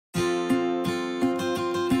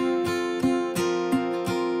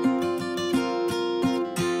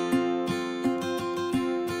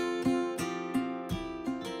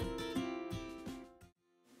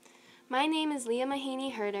My name is Leah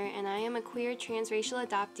Herder, and I am a queer transracial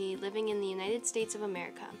adoptee living in the United States of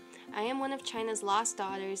America. I am one of China's lost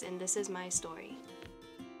daughters, and this is my story.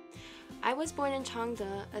 I was born in Changde,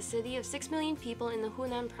 a city of 6 million people in the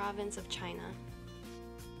Hunan province of China.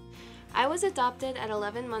 I was adopted at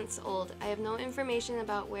 11 months old. I have no information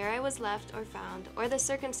about where I was left or found, or the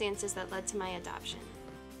circumstances that led to my adoption.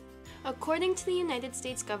 According to the United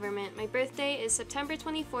States government, my birthday is September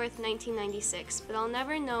 24th, 1996, but I'll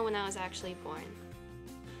never know when I was actually born.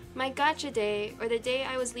 My gotcha day, or the day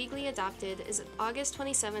I was legally adopted, is August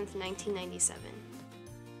 27th, 1997.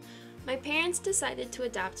 My parents decided to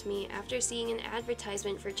adopt me after seeing an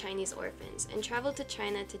advertisement for Chinese orphans and traveled to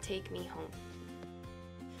China to take me home.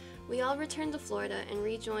 We all returned to Florida and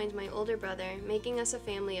rejoined my older brother, making us a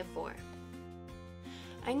family of 4.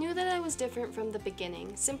 I knew that I was different from the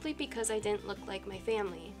beginning, simply because I didn't look like my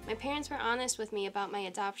family. My parents were honest with me about my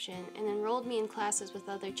adoption and enrolled me in classes with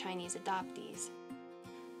other Chinese adoptees.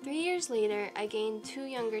 3 years later, I gained 2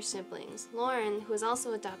 younger siblings, Lauren, who was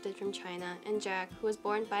also adopted from China, and Jack, who was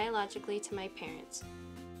born biologically to my parents.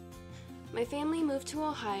 My family moved to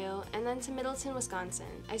Ohio and then to Middleton,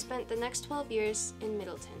 Wisconsin. I spent the next 12 years in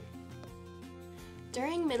Middleton.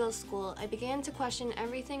 During middle school, I began to question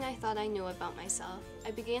everything I thought I knew about myself.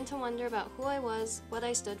 I began to wonder about who I was, what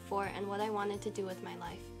I stood for, and what I wanted to do with my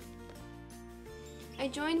life. I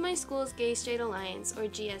joined my school's Gay Straight Alliance, or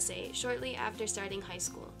GSA, shortly after starting high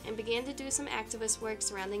school, and began to do some activist work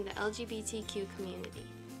surrounding the LGBTQ community.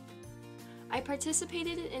 I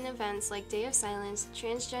participated in events like Day of Silence,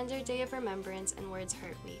 Transgender Day of Remembrance, and Words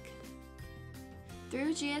Hurt Week.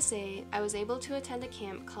 Through GSA, I was able to attend a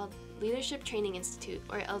camp called Leadership Training Institute,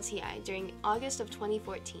 or LTI, during August of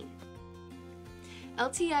 2014.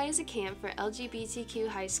 LTI is a camp for LGBTQ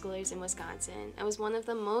high schoolers in Wisconsin and was one of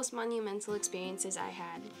the most monumental experiences I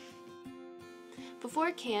had.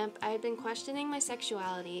 Before camp, I had been questioning my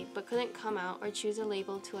sexuality but couldn't come out or choose a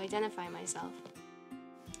label to identify myself.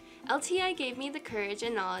 LTI gave me the courage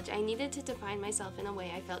and knowledge I needed to define myself in a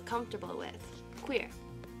way I felt comfortable with: queer.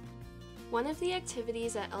 One of the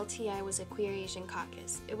activities at LTI was a Queer Asian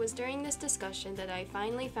Caucus. It was during this discussion that I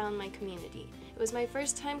finally found my community. It was my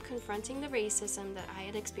first time confronting the racism that I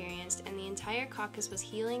had experienced, and the entire caucus was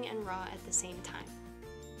healing and raw at the same time.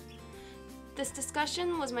 This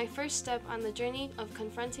discussion was my first step on the journey of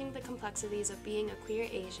confronting the complexities of being a queer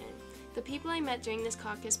Asian. The people I met during this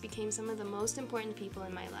caucus became some of the most important people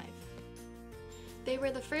in my life. They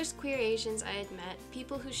were the first queer Asians I had met,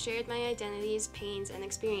 people who shared my identities, pains, and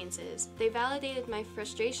experiences. They validated my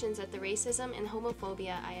frustrations at the racism and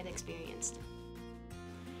homophobia I had experienced.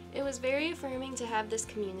 It was very affirming to have this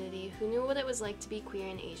community who knew what it was like to be queer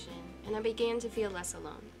and Asian, and I began to feel less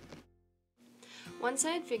alone. Once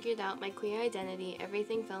I had figured out my queer identity,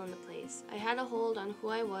 everything fell into place. I had a hold on who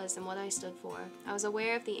I was and what I stood for. I was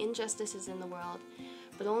aware of the injustices in the world,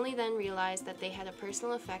 but only then realized that they had a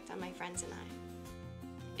personal effect on my friends and I.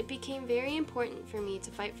 It became very important for me to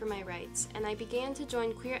fight for my rights, and I began to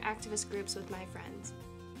join queer activist groups with my friends.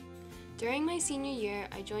 During my senior year,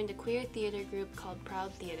 I joined a queer theater group called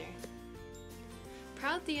Proud Theater.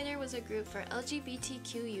 Proud Theater was a group for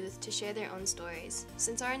LGBTQ youth to share their own stories,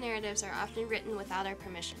 since our narratives are often written without our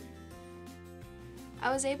permission.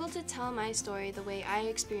 I was able to tell my story the way I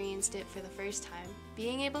experienced it for the first time.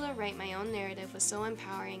 Being able to write my own narrative was so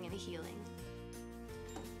empowering and healing.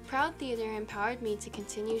 Proud Theater empowered me to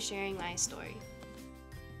continue sharing my story.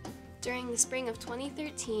 During the spring of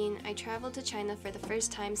 2013, I traveled to China for the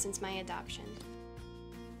first time since my adoption.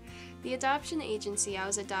 The adoption agency I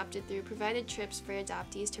was adopted through provided trips for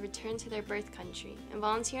adoptees to return to their birth country and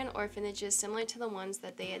volunteer in orphanages similar to the ones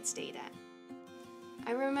that they had stayed at.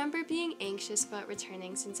 I remember being anxious about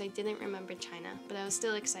returning since I didn't remember China, but I was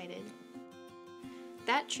still excited.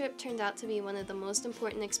 That trip turned out to be one of the most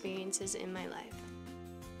important experiences in my life.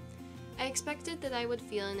 I expected that I would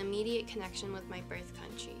feel an immediate connection with my birth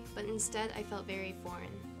country, but instead I felt very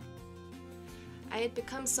foreign. I had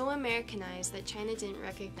become so Americanized that China didn't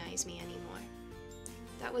recognize me anymore.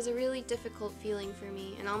 That was a really difficult feeling for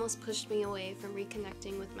me and almost pushed me away from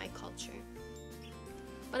reconnecting with my culture.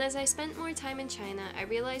 But as I spent more time in China, I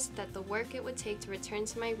realized that the work it would take to return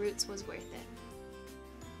to my roots was worth it.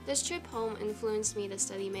 This trip home influenced me to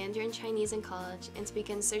study Mandarin Chinese in college and to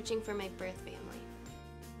begin searching for my birth family.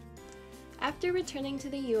 After returning to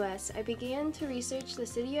the US, I began to research the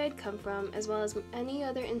city I had come from, as well as any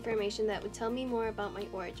other information that would tell me more about my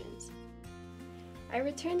origins. I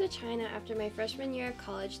returned to China after my freshman year of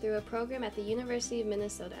college through a program at the University of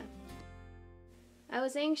Minnesota. I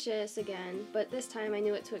was anxious again, but this time I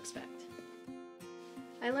knew what to expect.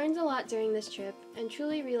 I learned a lot during this trip and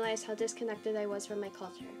truly realized how disconnected I was from my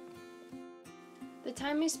culture. The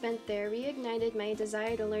time I spent there reignited my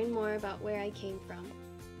desire to learn more about where I came from.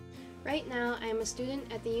 Right now, I am a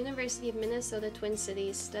student at the University of Minnesota Twin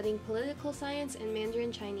Cities studying political science and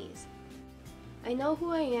Mandarin Chinese. I know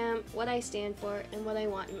who I am, what I stand for, and what I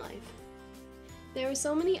want in life. There were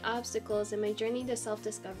so many obstacles in my journey to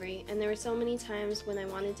self-discovery, and there were so many times when I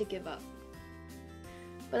wanted to give up.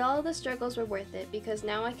 But all of the struggles were worth it because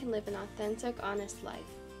now I can live an authentic, honest life.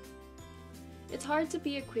 It's hard to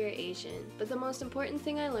be a queer Asian, but the most important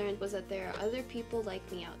thing I learned was that there are other people like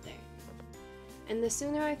me out there. And the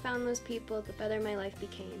sooner I found those people, the better my life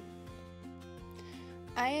became.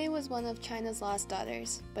 I was one of China's lost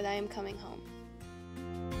daughters, but I am coming home.